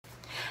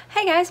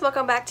Hey guys,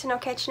 welcome back to No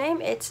Catchy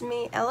Name. It's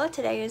me, Ella.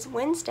 Today is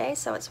Wednesday,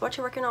 so it's what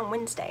you're working on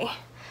Wednesday.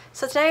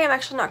 So today I'm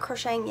actually not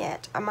crocheting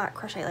yet. I might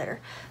crochet later.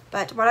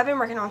 But what I've been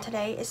working on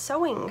today is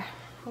sewing.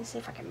 Let me see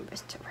if I can move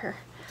this over here.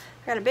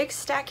 I got a big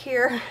stack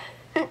here,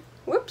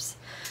 whoops,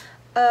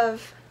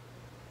 of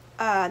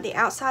the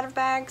outside of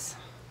bags.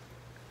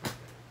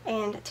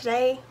 And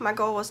today my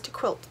goal was to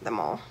quilt them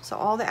all. So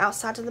all the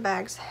outsides of the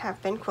bags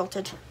have been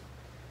quilted.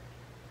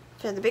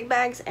 So the big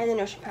bags and the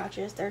notion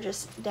pouches, they're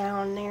just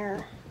down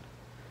there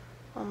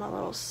on my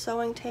little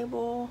sewing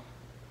table,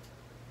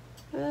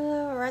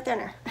 right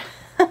there.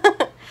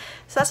 So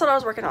that's what I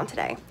was working on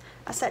today.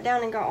 I sat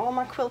down and got all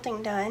my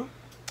quilting done.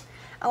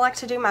 I like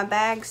to do my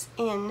bags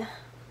in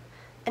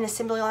an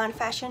assembly line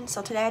fashion,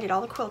 so today I did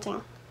all the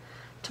quilting.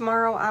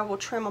 Tomorrow I will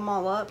trim them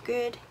all up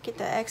good, get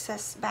the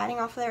excess batting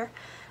off there,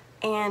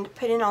 and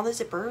put in all the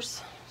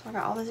zippers. So I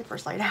got all the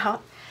zippers laid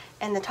out,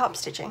 and the top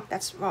stitching.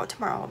 That's what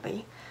tomorrow will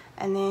be.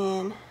 And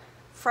then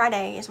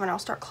Friday is when I'll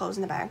start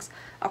closing the bags.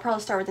 I'll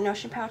probably start with the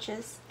notion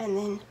pouches and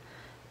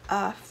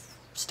then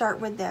start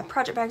with the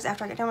project bags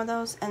after I get done with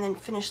those, and then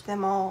finish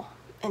them all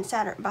in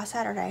by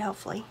Saturday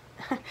hopefully.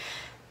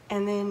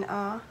 And then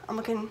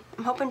I'm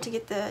hoping to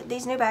get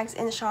these new bags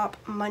in the shop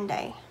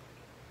Monday.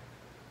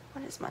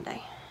 What is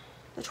Monday?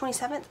 The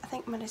 27th? I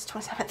think Monday's the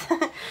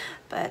 27th.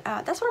 But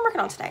that's what I'm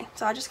working on today.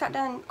 So I just got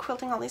done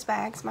quilting all these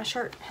bags. My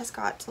shirt has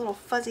got little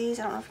fuzzies.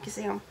 I don't know if you can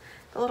see them.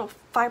 The little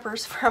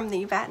fibers from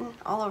the batten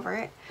all over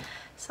it.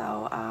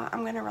 So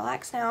I'm going to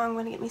relax now. I'm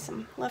going to get me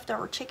some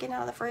leftover chicken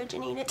out of the fridge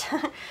and eat it.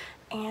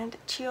 And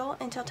chill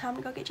until time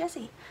to go get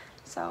Jessie.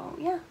 So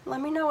yeah,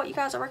 let me know what you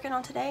guys are working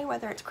on today,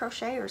 whether it's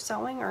crochet or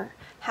sewing or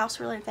house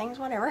related things,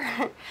 whatever.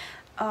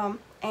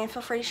 And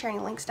feel free to share any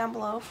links down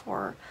below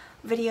for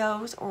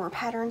videos or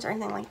patterns or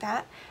anything like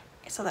that,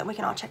 so that we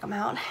can all check them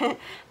out.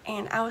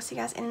 And I will see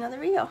you guys in another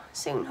video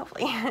soon,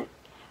 hopefully.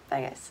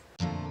 Bye guys.